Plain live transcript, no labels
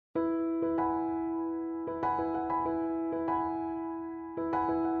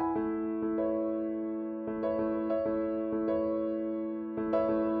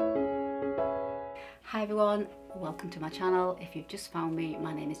Hi everyone, welcome to my channel. If you've just found me,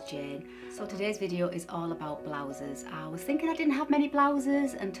 my name is Jane. So today's video is all about blouses. I was thinking I didn't have many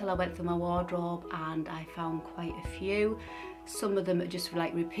blouses until I went through my wardrobe and I found quite a few. Some of them are just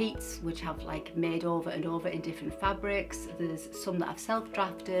like repeats, which have like made over and over in different fabrics. There's some that I've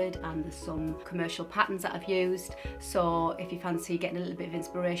self-drafted and there's some commercial patterns that I've used. So if you fancy getting a little bit of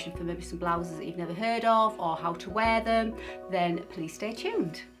inspiration for maybe some blouses that you've never heard of or how to wear them, then please stay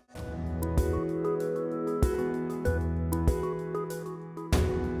tuned.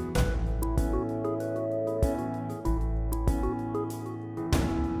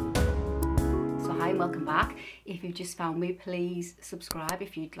 Welcome back. If you've just found me, please subscribe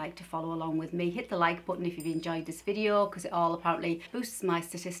if you'd like to follow along with me. Hit the like button if you've enjoyed this video, because it all apparently boosts my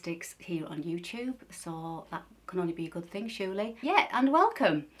statistics here on YouTube, so that can only be a good thing, surely. Yeah, and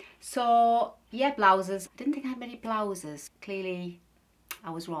welcome. So yeah, blouses. I didn't think I had many blouses. Clearly I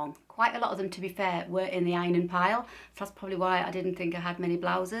was wrong. Quite a lot of them, to be fair, were in the ironing pile. So that's probably why I didn't think I had many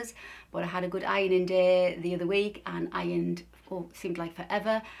blouses. But I had a good ironing day the other week and ironed, oh, it seemed like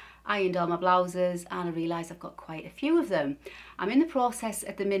forever. Ironed all my blouses and I realised I've got quite a few of them. I'm in the process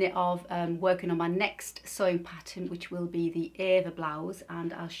at the minute of working on my next sewing pattern, which will be the Ava blouse,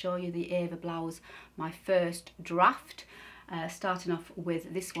 and I'll show you the Ava blouse, my first draft. Starting off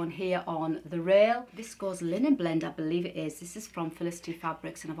with this one here on the rail. This goes linen blend, I believe it is. This is from Felicity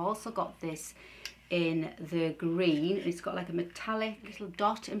Fabrics, and I've also got this in the green. It's got like a metallic little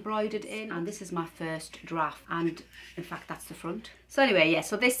dot embroidered in, and this is my first draft, and in fact that's the front. So anyway, yeah,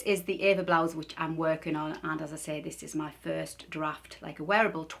 so this is the Ava blouse which I'm working on, and as I say, this is my first draft, like a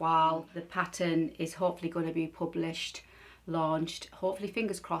wearable toile. The pattern is hopefully going to be published, launched, hopefully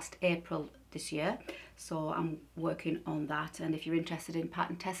fingers crossed, April this year. So I'm working on that, and if you're interested in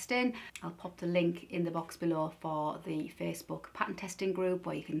pattern testing, I'll pop the link in the box below for the Facebook pattern testing group,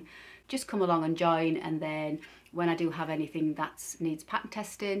 where you can just come along and join, and then when I do have anything that needs pattern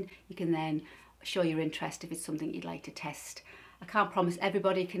testing, you can then show your interest if it's something you'd like to test. I can't promise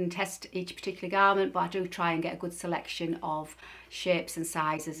everybody can test each particular garment, but I do try and get a good selection of shapes and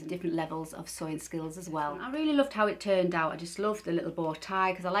sizes and different levels of sewing skills as well. I really loved how it turned out. I just loved the little bow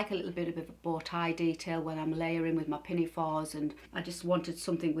tie, because I like a little bit of a bow tie detail when I'm layering with my pinafores, and I just wanted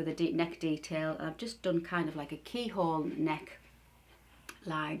something with a deep neck detail. And I've just done kind of like a keyhole neck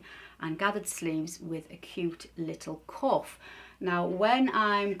line and gathered sleeves with a cute little cuff. Now when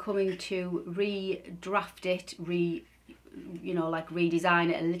I'm coming to redraft it, like redesign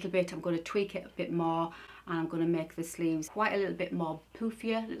it a little bit, I'm going to tweak it a bit more, and I'm going to make the sleeves quite a little bit more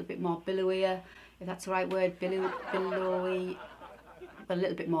poofier, a little bit more billowier, if that's the right word, billowy, but a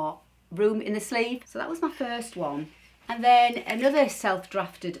little bit more room in the sleeve. So that was my first one. And then another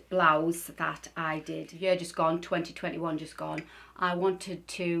self-drafted blouse that I did, year just gone, 2021 just gone. I wanted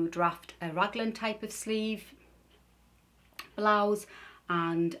to draft a raglan type of sleeve blouse,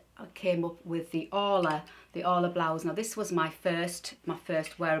 and I came up with the Orla blouse. Now this was my first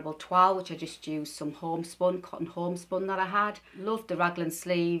wearable toile, which I just used some homespun, cotton homespun that I had. Loved the raglan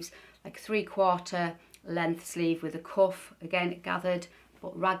sleeves, like 3/4 length sleeve with a cuff, again gathered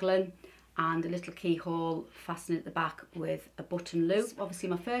but raglan, and a little keyhole fastened at the back with a button loop. Obviously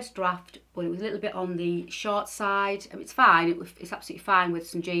my first draft, but it was a little bit on the short side. I mean, it's fine, it's absolutely fine with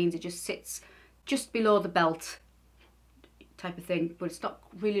some jeans. It just sits just below the belt type of thing, but it's not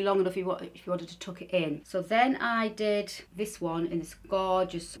really long enough if you wanted to tuck it in. So then I did this one in this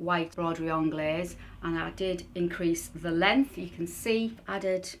gorgeous white broderie anglaise, and I did increase the length. You can see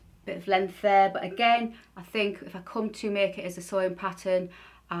added a bit of length there, but again I think if I come to make it as a sewing pattern,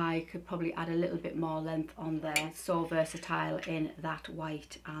 I could probably add a little bit more length on there. So versatile in that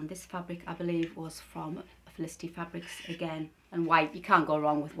white, and this fabric I believe was from Felicity Fabrics again. And white, you can't go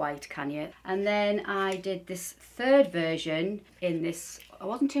wrong with white, can you? And then I did this third version in this, I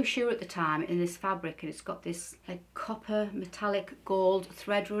wasn't too sure at the time, in this fabric, and it's got this like copper metallic gold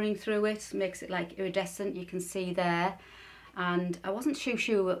thread running through it, makes it like iridescent, you can see there. And I wasn't too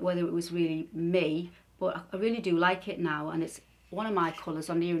sure whether it was really me, but I really do like it now, and it's one of my colours,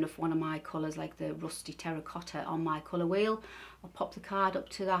 or near enough one of my colours, like the rusty terracotta on my colour wheel. I'll pop the card up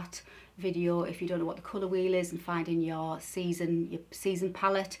to that video if you don't know what the colour wheel is, and finding your season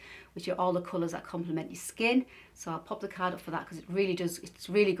palette, which are all the colours that complement your skin. So I'll pop the card up for that, because it really does, it's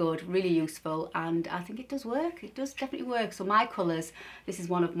really good, really useful, and I think it does work. It does definitely work. So my colours, this is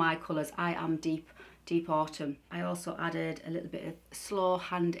one of my colours. I am deep autumn. I also added a little bit of slow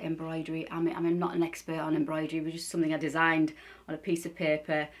hand embroidery. I'm not an expert on embroidery, it was just something I designed on a piece of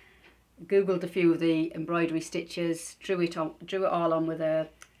paper, googled a few of the embroidery stitches, drew it all on with a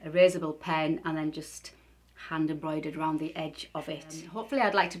erasable pen, and then just hand embroidered around the edge of it. Hopefully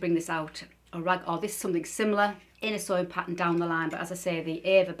I'd like to bring this out a rag, or this is something similar in a sewing pattern down the line, but as I say, the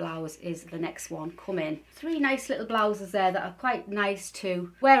Ava blouse is the next one coming. 3 nice little blouses there that are quite nice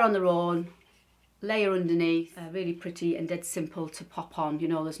to wear on their own, layer underneath, really pretty and dead simple to pop on. You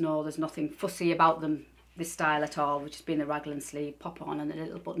know, there's nothing fussy about them, this style at all, which has been the raglan sleeve, pop on, and a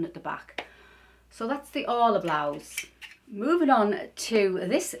little button at the back. So that's the Orla blouse. Moving on to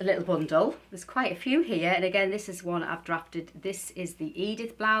this little bundle, there's quite a few here, and again this is one I've drafted. This is the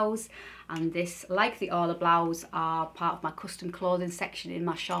Edith blouse, and this, like the Orla blouse, are part of my custom clothing section in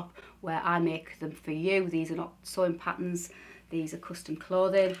my shop where I make them for you. These are not sewing patterns, these are custom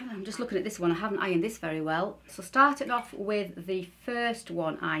clothing. I'm just looking at this one, I haven't ironed this very well. So starting off with the first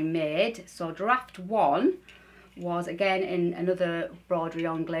one I made, so draft 1 was again in another broderie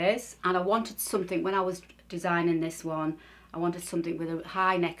anglaise, and I wanted something, when I was designing this one, I wanted something with a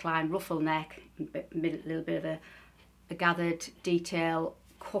high neckline, ruffle neck, a little bit of a gathered detail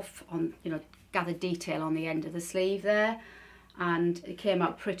cuff on, you know, gathered detail on the end of the sleeve there, and it came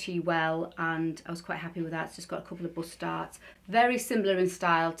out pretty well and I was quite happy with that. It's just got a couple of bust darts, very similar in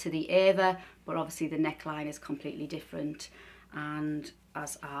style to the Ava, but obviously the neckline is completely different, and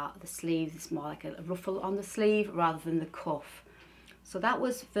as are the sleeves. It's more like a ruffle on the sleeve rather than the cuff. So that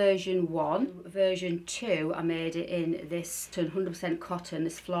was version 1. Version 2, I made it in this 100% cotton,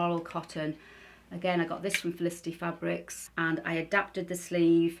 this floral cotton. Again, I got this from Felicity Fabrics, and I adapted the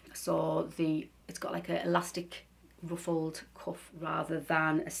sleeve so it's got like an elastic ruffled cuff rather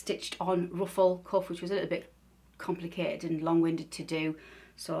than a stitched on ruffle cuff, which was a little bit complicated and long-winded to do.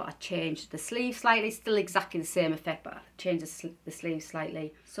 So I changed the sleeve slightly, still exactly the same effect, but I changed the sleeve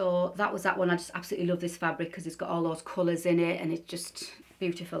slightly. So that was that one. I just absolutely love this fabric because it's got all those colours in it, and it's just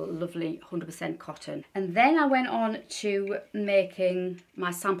beautiful, lovely 100% cotton. And then I went on to making my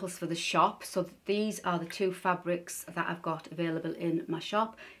samples for the shop. So these are the 2 fabrics that I've got available in my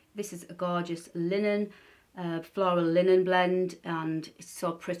shop. This is a gorgeous linen, floral linen blend, and it's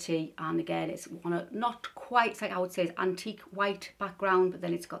so pretty, and again it's not quite, it's like I would say it's antique white background, but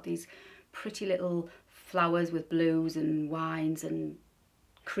then it's got these pretty little flowers with blues and wines and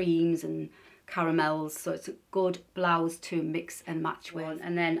creams and caramels, so it's a good blouse to mix and match with.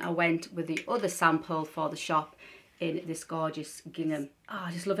 And then I went with the other sample for the shop in this gorgeous gingham. Oh,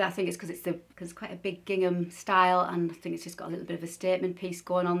 I just love it. I think it's because it's quite a big gingham style, and I think it's just got a little bit of a statement piece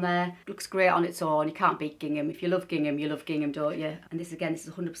going on there. Looks great on its own. You can't beat gingham. If you love gingham, don't you? And this, again, this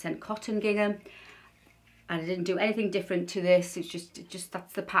is 100% cotton gingham, and I didn't do anything different to this. It's just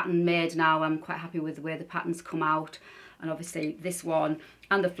that's the pattern made now. I'm quite happy with the way the patterns come out, and obviously this one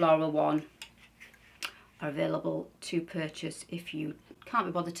and the floral one are available to purchase if you can't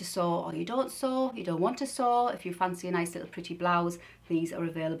be bothered to sew, or you don't want to sew. If you fancy a nice little pretty blouse, these are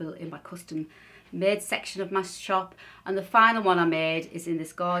available in my custom made section of my shop. And the final one I made is in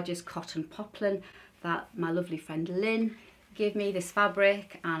this gorgeous cotton poplin that my lovely friend Lynn gave me, this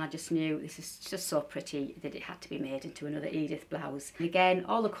fabric, and I just knew this is just so pretty that it had to be made into another Edith blouse. And again,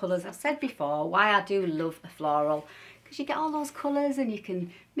 all the colours, I've said before why I do love a floral, because you get all those colours and you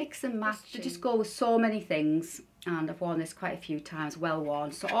can mix and match. They just go with so many things, and I've worn this quite a few times, well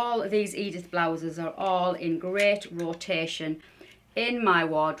worn. So all of these Edith blouses are all in great rotation in my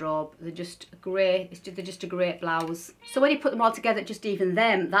wardrobe. They're just great. They're just a great blouse. So when you put them all together, just even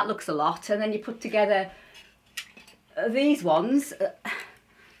them, that looks a lot. And then you put together these ones.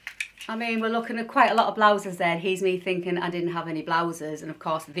 I mean, we're looking at quite a lot of blouses there. Here's me thinking I didn't have any blouses, and of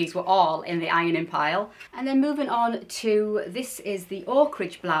course these were all in the ironing pile. And then moving on to, this is the Oak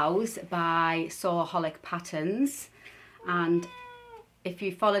Ridge blouse by Sewaholic Patterns, and if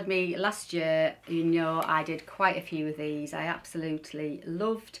you followed me last year, you know I did quite a few of these. I absolutely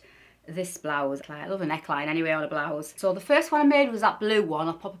loved this blouse. I love a neckline anyway on a blouse. So the first one I made was that blue one.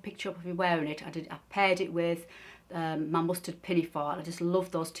 I'll pop a picture up of me wearing it. I paired it with my mustard pinafore. I just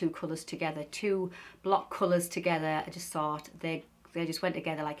love those 2 colours together, 2 block colours together. I just thought they just went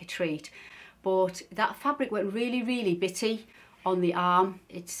together like a treat. But that fabric went really, really bitty on the arm.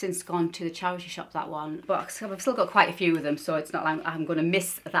 It's since gone to the charity shop, that one, but I've still got quite a few of them, so it's not like I'm going to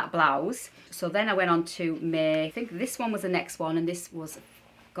miss that blouse. So then I went on to make, I think this one was the next one, and this was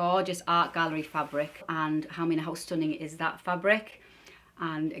gorgeous art gallery fabric, and how stunning is that fabric.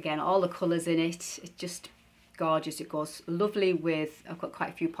 And again, all the colours in it, it's just gorgeous. It goes lovely with, I've got quite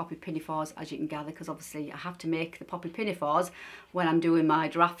a few poppy pinafores, as you can gather, because obviously I have to make the poppy pinafores when I'm doing my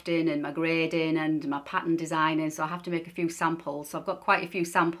drafting and my grading and my pattern designing, so I have to make a few samples. So I've got quite a few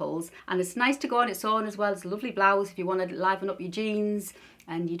samples, and it's nice to go on its own as well. It's a lovely blouse if you want to liven up your jeans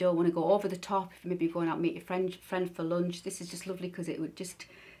and you don't want to go over the top. If maybe you're going out and meet your friend for lunch, this is just lovely because it would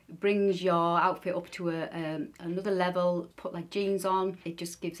brings your outfit up to another level. Put like jeans on, it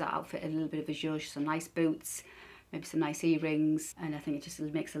just gives that outfit a little bit of a zhuzh, some nice boots, maybe some nice earrings, and I think it just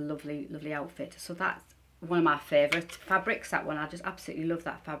makes a lovely, lovely outfit. So that's one of my favourite fabrics, that one. I just absolutely love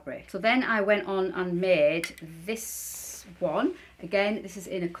that fabric. So then I went on and made this one. Again, this is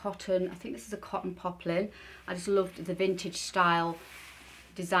in a cotton, I think this is a cotton poplin. I just loved the vintage style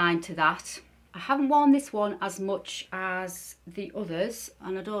design to that. I haven't worn this one as much as the others,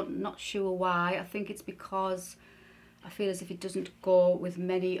 and not sure why. I think it's because I feel as if it doesn't go with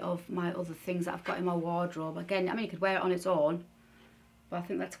many of my other things that I've got in my wardrobe. Again, I mean, you could wear it on its own, but I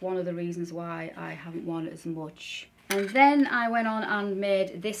think that's one of the reasons why I haven't worn it as much. And then I went on and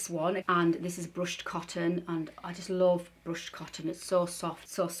made this one, and this is brushed cotton, and I just love brushed cotton. It's so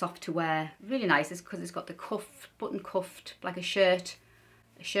soft to wear. Really nice. It's because it's got the cuff, button cuffed, like a shirt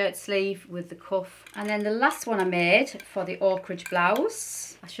sleeve with the cuff. And then the last one I made for the Oak Ridge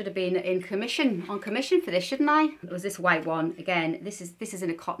blouse, I should have been on commission for this, shouldn't I? It was this white one. Again, this is in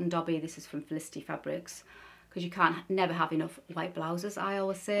a cotton dobby. This is from Felicity Fabrics, because you can't never have enough white blouses, I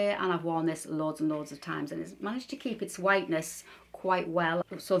always say, and I've worn this loads and loads of times, and it's managed to keep its whiteness quite well.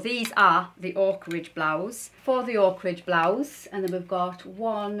 So these are the Oak Ridge blouse. For the Oak Ridge blouse, and then we've got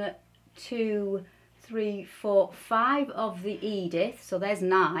 1, 2, 3, 4, 5 of the Edith, so there's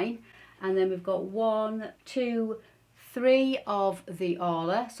 9, and then we've got 1, 2, 3 of the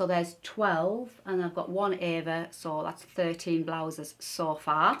Orla, so there's 12, and I've got 1 Ava, so that's 13 blouses so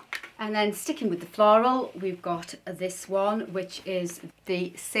far. And then sticking with the floral, we've got this one, which is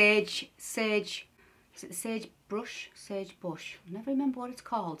the sage, is it the sage bush? I never remember what it's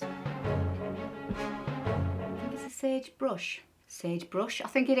called. I think it's a sage brush, I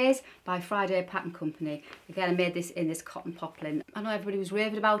think it is, by Friday Pattern Company. Again, I made this in this cotton poplin. I know everybody was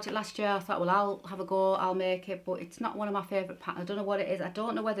raving about it last year. I thought, well, I'll have a go, I'll make it, but it's not one of my favourite patterns. I don't know what it is. I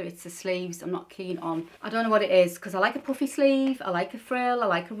don't know whether it's the sleeves. I'm not keen on. I don't know what it is, because I like a puffy sleeve, I like a frill, I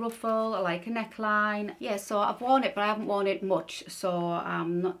like a ruffle, I like a neckline. Yeah, so I've worn it, but I haven't worn it much, so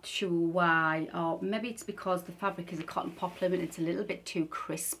I'm not sure why. Or maybe it's because the fabric is a cotton poplin and it's a little bit too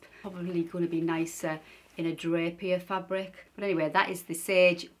crisp. Probably going to be nicer in a drapier fabric. But anyway, that is the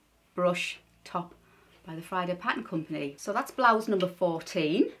Sage Brush top by the Friday Pattern Company. So that's blouse number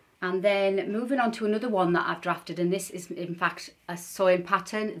 14. And then moving on to another one that I've drafted, and this is in fact a sewing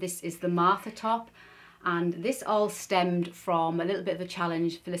pattern. This is the Martha top, and this all stemmed from a little bit of a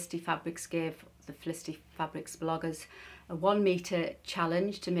challenge Felicity Fabrics gave the Felicity Fabrics bloggers, a 1 metre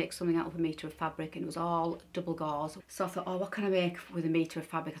challenge to make something out of a metre of fabric, and it was all double gauze. So I thought, oh, what can I make with a metre of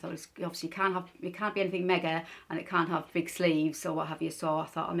fabric? I thought, obviously it can't be anything mega, and it can't have big sleeves or what have you. So I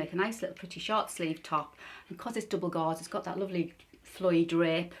thought I'll make a nice little pretty short sleeve top, and because it's double gauze, it's got that lovely flowy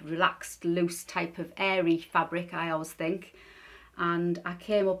drape, relaxed, loose type of airy fabric, I always think. And I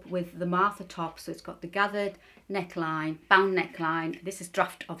came up with the Martha top, so it's got the gathered neckline, bound neckline. This is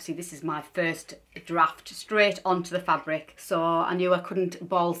draft, obviously this is my first draft straight onto the fabric, so I knew I couldn't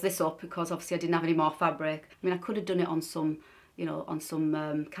balls this up because obviously I didn't have any more fabric. I mean, I could have done it on some, you know, on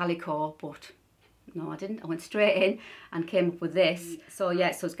some calico, but no, I didn't. I went straight in and came up with this. So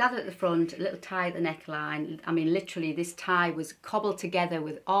yeah, so it's gathered at the front, a little tie at the neckline. I mean, literally this tie was cobbled together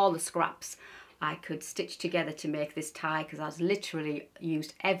with all the scraps I could stitch together to make this tie, because I was literally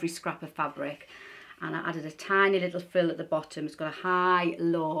used every scrap of fabric. And I added a tiny little frill at the bottom. It's got a high,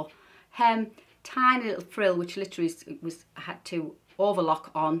 low hem, tiny little frill, which literally I had to overlock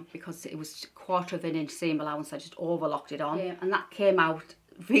on because it was 1/4 of an inch seam allowance. I just overlocked it on, and that came out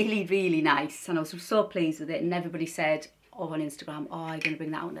really, really nice. And I was so pleased with it. And everybody said over on Instagram, oh, are you going to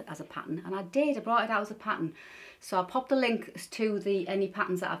bring that out as a pattern? And I did. I brought it out as a pattern. So I'll pop the links to any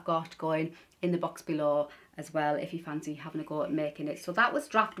patterns that I've got going in the box below as well, if you fancy having a go at making it. So that was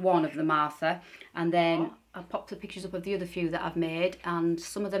draft 1 of the Martha, and then I popped the pictures up of the other few that I've made, and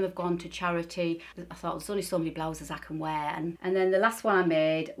some of them have gone to charity. I thought there's only so many blouses I can wear, and then the last one I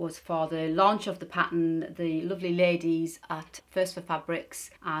made was for the launch of the pattern. The lovely ladies at First for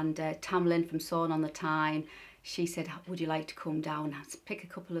Fabrics and Tamlin from Sewn on the Tyne, she said, would you like to come down, pick a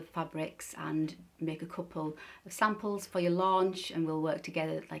couple of fabrics and make a couple of samples for your launch, and we'll work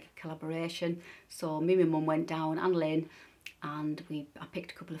together like a collaboration. So me and my mum went down, and Lynn, and I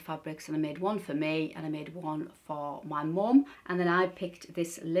picked a couple of fabrics, and I made one for me and I made one for my mum. And then I picked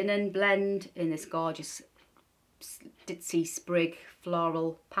this linen blend in this gorgeous ditzy sprig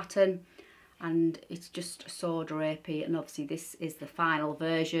floral pattern, and it's just so drapey. And obviously this is the final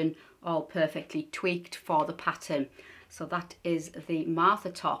version, all perfectly tweaked for the pattern. So that is the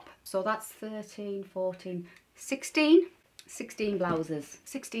Martha top. So that's 13, 14, 16 16 blouses.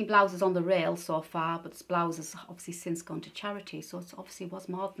 16 blouses on the rail so far, but this blouse has obviously since gone to charity, so it obviously was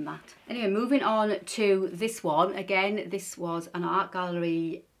more than that. Anyway, moving on to this one. Again, this was an art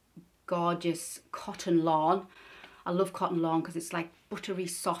gallery gorgeous cotton lawn. I love cotton lawn because it's like buttery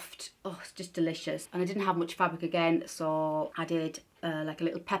soft. Oh, it's just delicious. And I didn't have much fabric again, so I did like a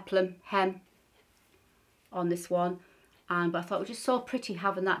little peplum hem on this one. But I thought it was just so pretty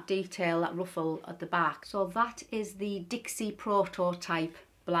having that detail, that ruffle at the back. So that is the Dixie prototype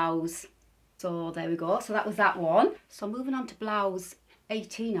blouse. So there we go. So that was that one. So moving on to blouse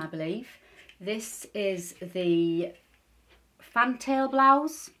 18, I believe. This is the fantail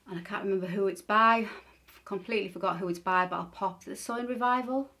blouse, and I can't remember who it's by. Completely forgot who it's by, but I'll pop the Sewing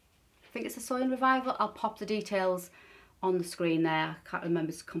Revival. I think it's a Sewing Revival. I'll pop the details on the screen there. I can't remember,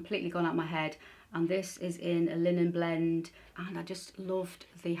 it's completely gone out of my head. And this is in a linen blend, and I just loved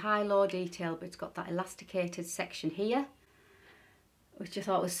the high-low detail, but it's got that elasticated section here, which I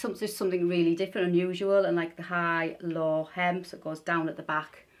thought was something really different, unusual, and like the high-low hem, so it goes down at the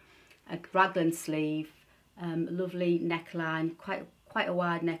back, a raglan sleeve, lovely neckline, quite a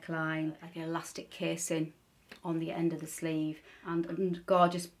wide neckline, like an elastic casing on the end of the sleeve, and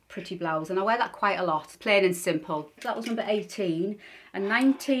gorgeous pretty blouse, and I wear that quite a lot, plain and simple. That was number 18, and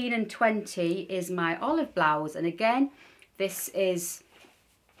 19 and 20 is my olive blouse, and again this is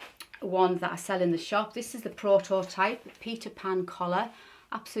one that I sell in the shop. This is the prototype Peter Pan collar.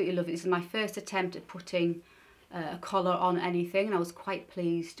 Absolutely love it. This is my first attempt at putting a collar on anything, and I was quite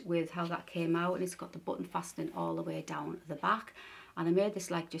pleased with how that came out, and it's got the button fastening all the way down at the back, and I made this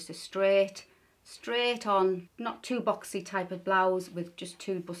like just a straight on, not too boxy type of blouse with just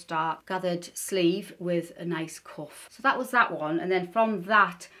two bust-out gathered sleeve with a nice cuff. So that was that one, and then from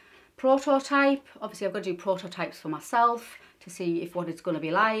that prototype, obviously I've got to do prototypes for myself to see if what it's going to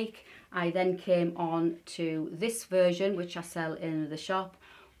be like. I then came on to this version, which I sell in the shop,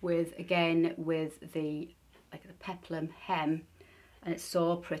 with again with the like the peplum hem, and it's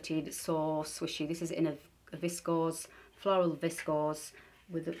so pretty, it's so swishy. This is in a viscose, floral viscose,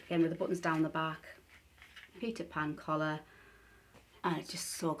 with again with the buttons down the back, Peter Pan collar, and it's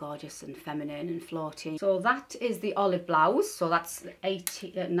just so gorgeous and feminine and floaty. So that is the olive blouse. So that's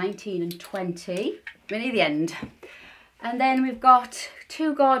 19 and 20. We're near the end. And then we've got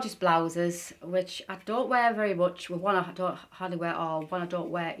two gorgeous blouses, which I don't wear very much. Well, one I don't hardly wear at all, one I don't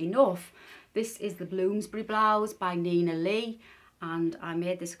wear enough. This is the Bloomsbury blouse by Nina Lee, and I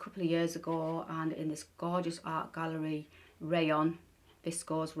made this a couple of years ago, and in this gorgeous art gallery rayon,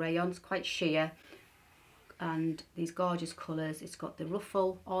 viscose rayon. It's quite sheer, and these gorgeous colours. It's got the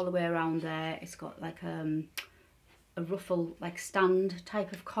ruffle all the way around there. It's got like a ruffle like stand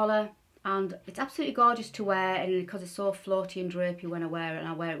type of collar, and it's absolutely gorgeous to wear, and because it's so floaty and drapey when I wear it, and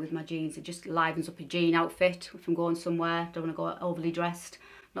I wear it with my jeans, it just livens up a jean outfit if I'm going somewhere. Don't want to go overly dressed.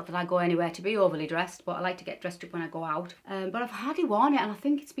 Not that I go anywhere to be overly dressed, but I like to get dressed up when I go out. But I've hardly worn it, and I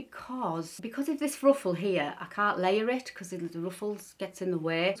think it's because of this ruffle here, I can't layer it because the ruffles gets in the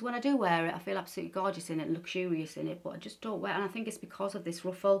way. So when I do wear it, I feel absolutely gorgeous in it, luxurious in it, but I just don't wear it, and I think it's because of this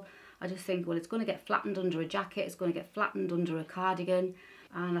ruffle. I just think, well, it's going to get flattened under a jacket, it's going to get flattened under a cardigan,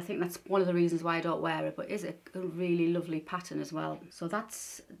 and I think that's one of the reasons why I don't wear it, but it is a really lovely pattern as well. So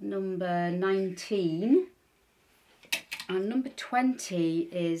that's number 19. And number 20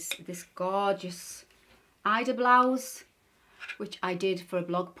 is this gorgeous Ida blouse, which I did for a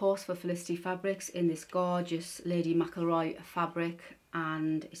blog post for Felicity Fabrics in this gorgeous Lady McElroy fabric,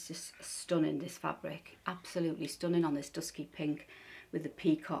 and it's just stunning, this fabric. Absolutely stunning on this dusky pink with the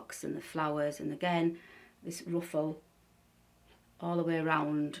peacocks and the flowers, and again this ruffle all the way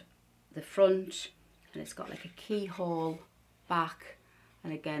around the front, and it's got like a keyhole back,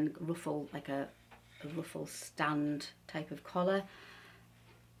 and again ruffle, like a ruffle stand type of collar,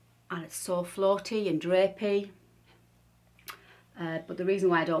 and it's so floaty and drapey. But the reason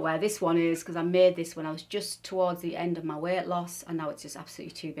why I don't wear this one is because I made this when I was just towards the end of my weight loss, and now it's just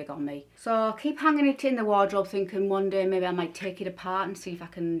absolutely too big on me. So I'll keep hanging it in the wardrobe, thinking one day maybe I might take it apart and see if I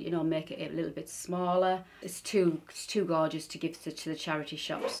can, you know, make it a little bit smaller. It's too gorgeous to give to the charity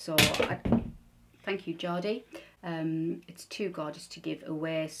shops, so thank you, Geordie. It's too gorgeous to give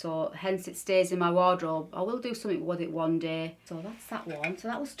away, so hence it stays in my wardrobe. I will do something with it one day. So that's that one. So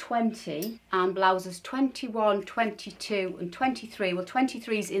that was 20, and blouses 21, 22 and 23. Well,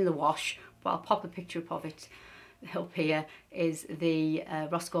 23 is in the wash, but I'll pop a picture up of it up here. Is the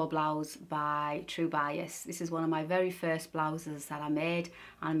Roscoe blouse by True Bias. This is one of my very first blouses that I made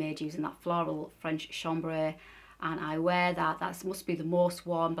using that floral French chambray, and I wear that. That must be the most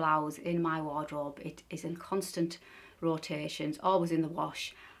worn blouse in my wardrobe. It is in constant rotations, always in the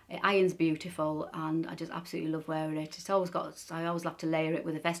wash. It irons beautiful and I just absolutely love wearing it. It's always got, I always love to layer it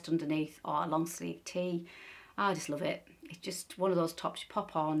with a vest underneath or a long sleeve tee. I just love it. It's just one of those tops you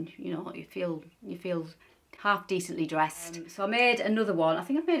pop on, you know, you feel half decently dressed. So I made another one. I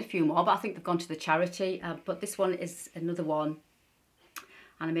think I've made a few more, but I think they've gone to the charity. But this one is another one.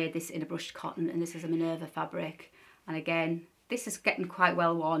 And I made this in a brushed cotton, and this is a Minerva fabric. And again, this is getting quite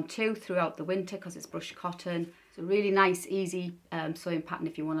well worn too throughout the winter because it's brushed cotton. It's a really nice, easy sewing pattern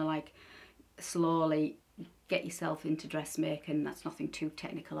if you want to like slowly get yourself into dressmaking. That's nothing too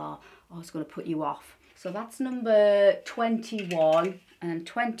technical or it's going to put you off. So that's number 21, and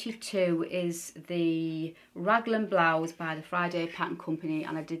 22 is the Raglan blouse by the Friday Pattern Company,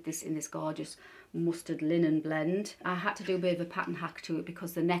 and I did this in this gorgeous mustard linen blend. I had to do a bit of a pattern hack to it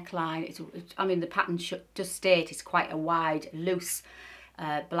because the neckline, I mean the pattern does state it's quite a wide, loose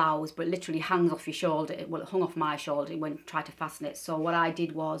blouse, but it literally hangs off your shoulder. Well, it hung off my shoulder when I tried to fasten it. So what I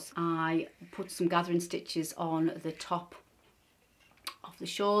did was I put some gathering stitches on the top of the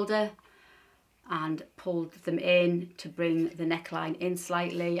shoulder and pulled them in to bring the neckline in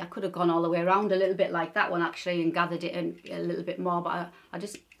slightly. I could have gone all the way around a little bit like that one actually and gathered it in a little bit more, but I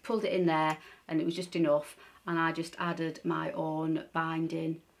just pulled it in there and it was just enough, and I just added my own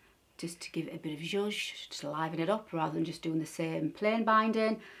binding just to give it a bit of zhuzh, to liven it up rather than just doing the same plain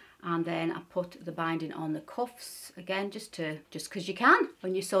binding. And then I put the binding on the cuffs again, just because you can.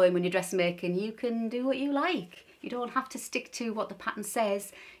 When you're sewing, when you're dressmaking, you can do what you like. You don't have to stick to what the pattern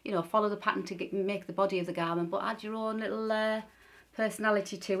says, you know, follow the pattern to make the body of the garment, but add your own little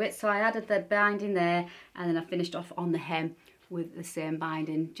personality to it. So I added the binding there, and then I finished off on the hem with the same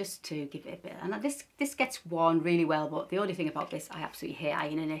binding just to give it a bit. And this gets worn really well, but the only thing about this, I absolutely hate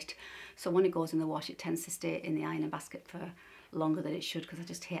ironing it. So when it goes in the wash, it tends to stay in the ironing basket for longer than it should because I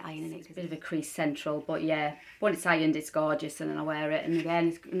just hate ironing it. It's a bit of a crease central, but yeah, when it's ironed, it's gorgeous, and then I wear it. And again,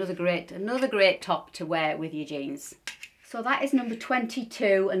 it's another great top to wear with your jeans. So that is number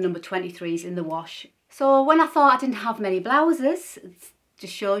 22, and number 23 is in the wash. So when I thought I didn't have many blouses, it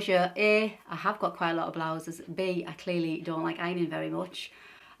just shows you, A, I have got quite a lot of blouses, B, I clearly don't like ironing very much,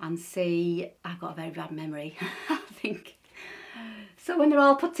 and C, I've got a very bad memory, I think. So when they're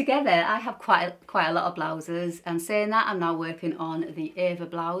all put together, I have quite a lot of blouses, and saying that, I'm now working on the Ava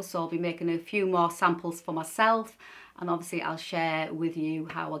blouse, so I'll be making a few more samples for myself, and obviously I'll share with you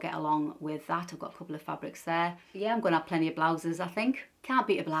how I get along with that. I've got a couple of fabrics there. But yeah, I'm going to have plenty of blouses, I think. Can't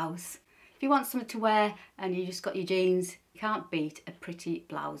beat a blouse. If you want something to wear and you just got your jeans, you can't beat a pretty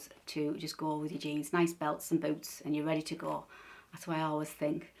blouse to just go with your jeans. Nice belts and boots, and you're ready to go. That's what I always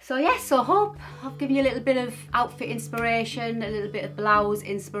think. So yes, so I hope I've given you a little bit of outfit inspiration, a little bit of blouse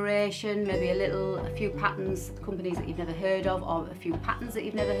inspiration, maybe a few patterns, companies that you've never heard of, or a few patterns that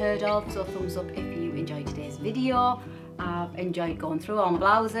you've never heard of. So thumbs up if you enjoyed today's video. I've enjoyed going through all my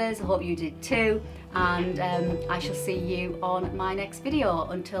blouses. I hope you did too. And I shall see you on my next video.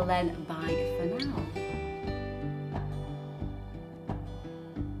 Until then, bye for now.